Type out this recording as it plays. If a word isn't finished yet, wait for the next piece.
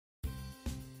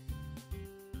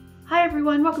Hi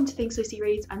everyone, welcome to Things Lucy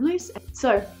Reads. I'm Luce.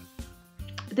 So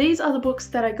these are the books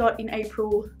that I got in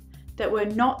April that were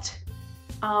not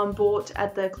bought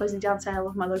at the closing down sale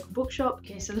of my local bookshop.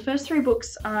 Okay, so the first three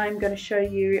books I'm going to show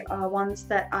you are ones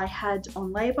that I had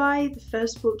on lay-by. The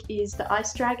first book is The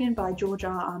Ice Dragon by George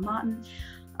R.R. Martin.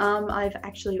 I've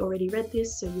actually already read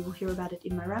this, so you will hear about it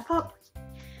in my wrap-up.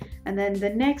 And then the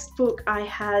next book I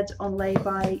had on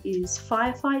lay-by is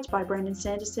Firefight by Brandon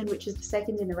Sanderson, which is the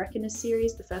second in the Reckoners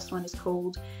series. The first one is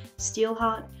called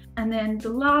Steelheart. And then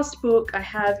the last book I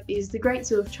have is The Great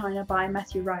Zoo of China by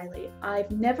Matthew Riley.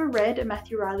 I've never read a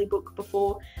Matthew Riley book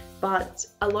before, but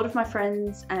a lot of my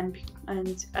friends and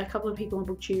a couple of people on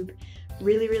BookTube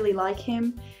really like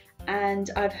him. And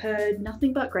I've heard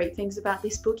nothing but great things about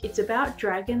this book. It's about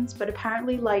dragons, but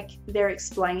apparently they're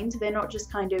explained. They're not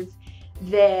just kind of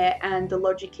there and the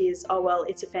logic is, oh well,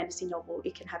 it's a fantasy novel,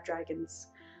 it can have dragons,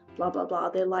 blah blah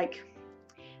blah. They're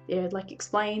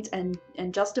explained and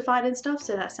justified and stuff,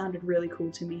 so that sounded really cool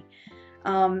to me.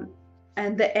 And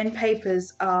the end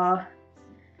papers are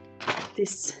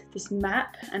this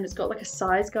map, and it's got like a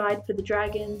size guide for the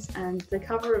dragons, and the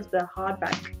cover of the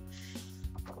hardback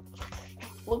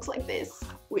looks like this,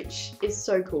 which is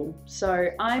so cool. So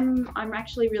I'm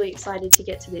actually really excited to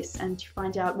get to this and to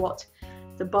find out what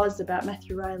the buzz about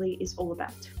Matthew Riley is all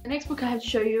about. The next book I have to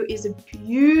show you is a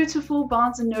beautiful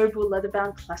Barnes & Noble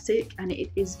leatherbound classic, and it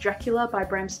is Dracula by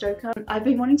Bram Stoker. I've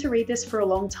been wanting to read this for a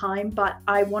long time, but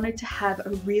I wanted to have a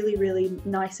really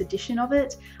nice edition of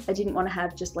it. I didn't want to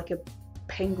have just like a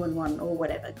penguin one or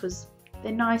whatever, because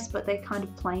they're nice but they're kind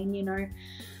of plain, you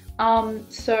know.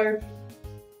 So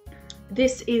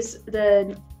this is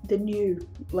the new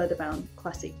leatherbound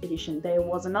classic edition. There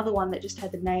was another one that just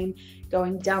had the name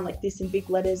going down like this in big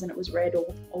letters and it was red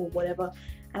or whatever,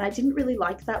 and I didn't really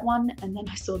like that one, and then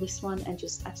I saw this one and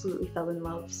just absolutely fell in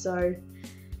love. So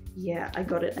yeah, I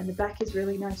got it, and the back is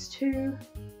really nice too.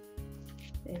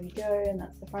 There we go, and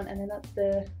that's the front, and then that's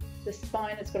the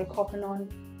spine. It's got a coffin on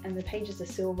and the pages are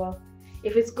silver.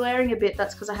 If it's glaring a bit,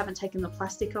 that's because I haven't taken the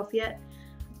plastic off yet.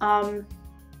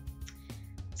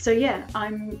 So yeah,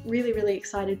 I'm really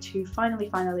excited to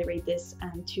finally read this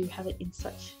and to have it in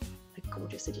such a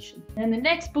gorgeous edition. And the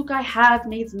next book I have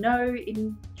needs no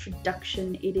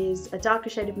introduction. It is A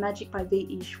Darker Shade of Magic by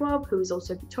V.E. Schwab, who is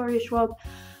also Victoria Schwab.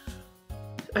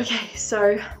 Okay,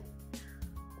 so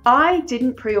I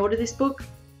didn't pre-order this book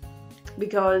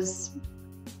because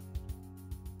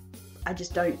I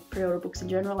just don't pre-order books in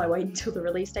general. I wait until the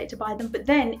release date to buy them, but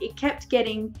then it kept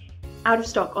getting out of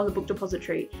stock on the book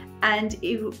depository, and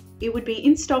it would be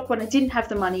in stock when I didn't have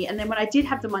the money, and then when I did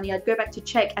have the money I'd go back to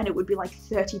check and it would be like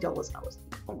 $30, and I was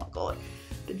like, oh my god.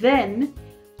 But then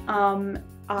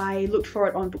I looked for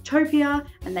it on Booktopia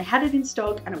and they had it in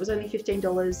stock and it was only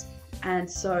 $15, and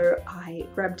so I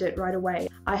grabbed it right away.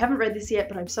 I haven't read this yet,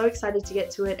 but I'm so excited to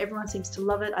get to it. Everyone seems to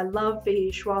love it. I love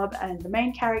V.E. Schwab and the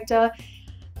main character.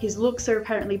 His looks are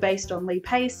apparently based on Lee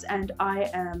Pace, and I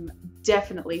am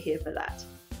definitely here for that.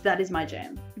 That is my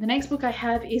jam. The next book I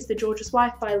have is The George's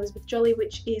Wife by Elizabeth Jolley,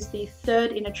 which is the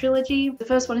third in a trilogy. The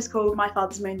first one is called My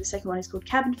Father's Moon, the second one is called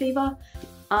Cabin Fever.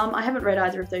 I haven't read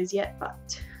either of those yet,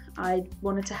 but I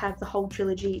wanted to have the whole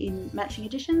trilogy in matching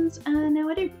editions, and now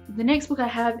I do. The next book I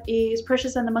have is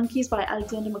Precious and the Monkeys by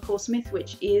Alexander McCall Smith,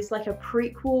 which is like a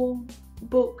prequel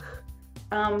book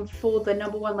for the No.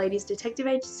 1 Ladies Detective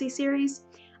Agency series.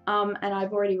 And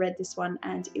I've already read this one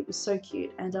and it was so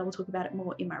cute, and I will talk about it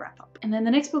more in my wrap-up. And then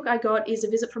the next book I got is A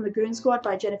Visit from the Goon Squad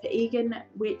by Jennifer Egan,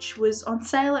 which was on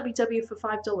sale at Big W for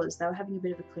 $5. They were having a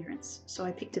bit of a clearance, so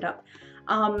I picked it up.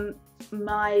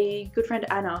 My good friend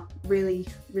Anna really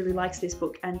likes this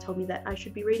book and told me that I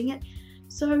should be reading it,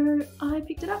 so I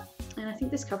picked it up, and I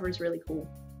think this cover is really cool.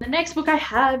 The next book I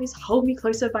have is Hold Me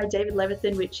Closer by David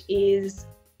Levithan, which is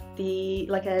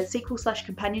a sequel /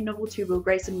 companion novel to Will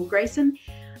Grayson.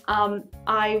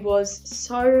 I was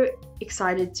so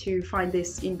excited to find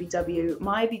this in BW.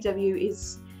 My BW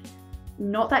is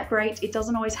not that great. It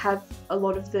doesn't always have a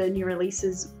lot of the new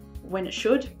releases when it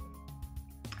should.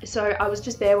 So I was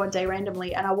just there one day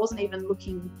randomly and I wasn't even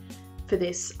looking for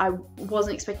this. I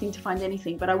wasn't expecting to find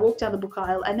anything, but I walked down the book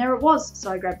aisle and there it was.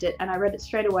 So I grabbed it and I read it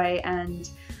straight away, and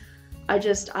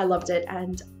I loved it,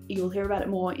 and you'll hear about it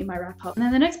more in my wrap-up. And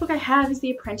then the next book I have is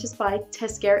The Apprentice by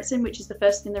Tess Gerritsen, which is the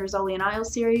first in the Rizzoli and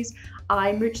Isles series.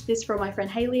 I mooched this from my friend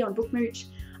Hayley on BookMooch.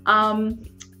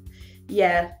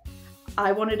 Yeah,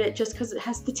 I wanted it just because it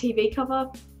has the TV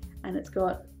cover, and it's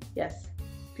got, yes,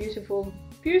 beautiful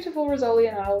Rizzoli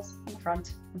and Isles on the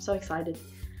front. I'm so excited.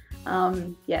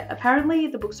 Yeah, apparently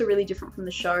the books are really different from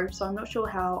the show, so I'm not sure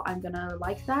how I'm gonna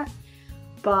like that,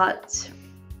 but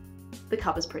the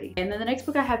cover's pretty. And then the next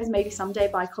book I have is Maybe Someday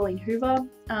by Colleen Hoover.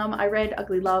 I read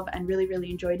Ugly Love and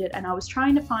really enjoyed it, and I was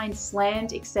trying to find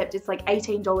Slammed, except it's like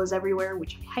 $18 everywhere,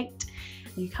 which I hate.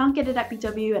 And you can't get it at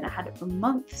BW, and I had it for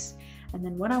months, and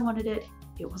then when I wanted it,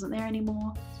 it wasn't there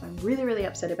anymore, so I'm really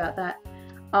upset about that.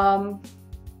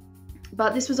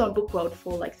 But this was on Bookworld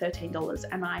for like $13,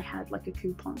 and I had like a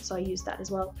coupon, so I used that as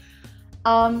well.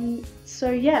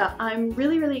 So yeah, I'm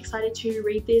really excited to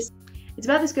read this. It's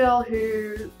about this girl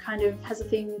who kind of has a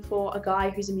thing for a guy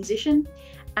who's a musician,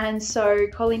 and so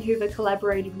Colleen Hoover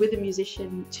collaborated with a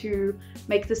musician to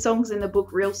make the songs in the book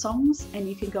real songs, and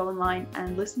you can go online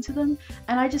and listen to them,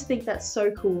 and I just think that's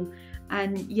so cool.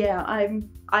 And yeah,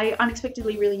 I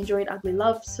unexpectedly really enjoyed Ugly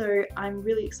Love, so I'm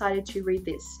really excited to read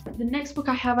this. The next book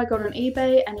I have I got on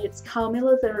eBay, and it's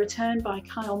Carmilla the Return by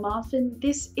Kyle Martin.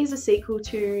 This is a sequel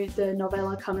to the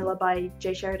novella Carmilla by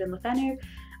J. Sheridan Le Fanu.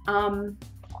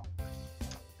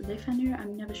 Le Fanu?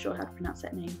 I'm never sure how to pronounce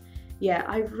that name. Yeah,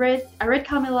 I read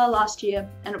Carmilla last year,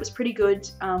 and it was pretty good.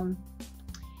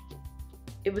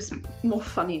 It was more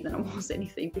funny than it was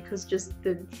anything, because just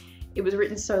it was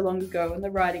written so long ago, and the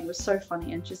writing was so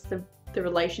funny, and just the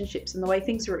relationships and the way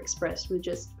things were expressed were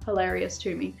just hilarious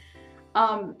to me.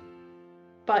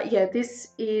 But yeah,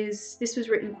 this was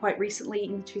written quite recently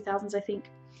in the 2000s, I think,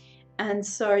 and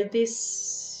so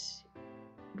this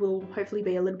will hopefully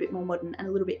be a little bit more modern and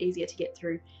a little bit easier to get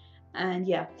through. And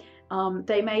yeah,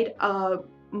 they made a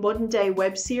modern day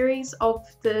web series of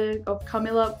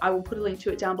Carmilla. I will put a link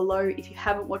to it down below. If you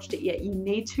haven't watched it yet, you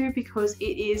need to, because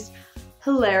it is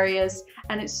hilarious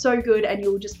and it's so good, and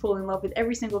you'll just fall in love with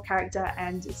every single character,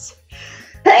 and it's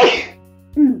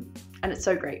and it's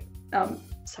so great.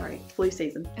 Sorry, flu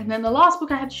season. And then the last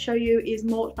book I have to show you is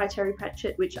Mort by Terry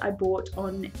Pratchett, which I bought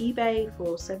on eBay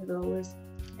for $7.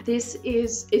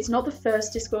 It's not the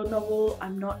first Discworld novel.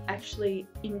 I'm not actually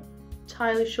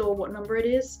entirely sure what number it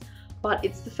is, but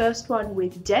it's the first one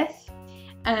with Death,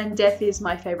 and Death is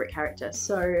my favorite character,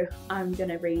 so I'm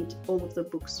gonna read all of the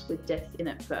books with Death in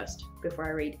it first before I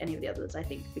read any of the others, I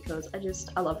think, because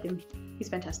I love him. He's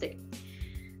fantastic.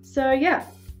 So yeah,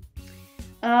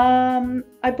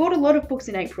 I bought a lot of books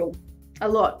in April, a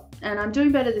lot, and I'm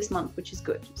doing better this month, which is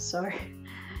good. So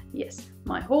yes,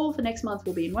 my haul for next month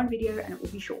will be in one video, and it will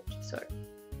be short, so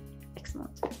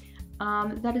excellent.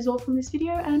 That is all from this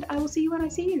video, and I will see you when I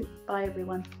see you. Bye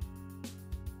everyone.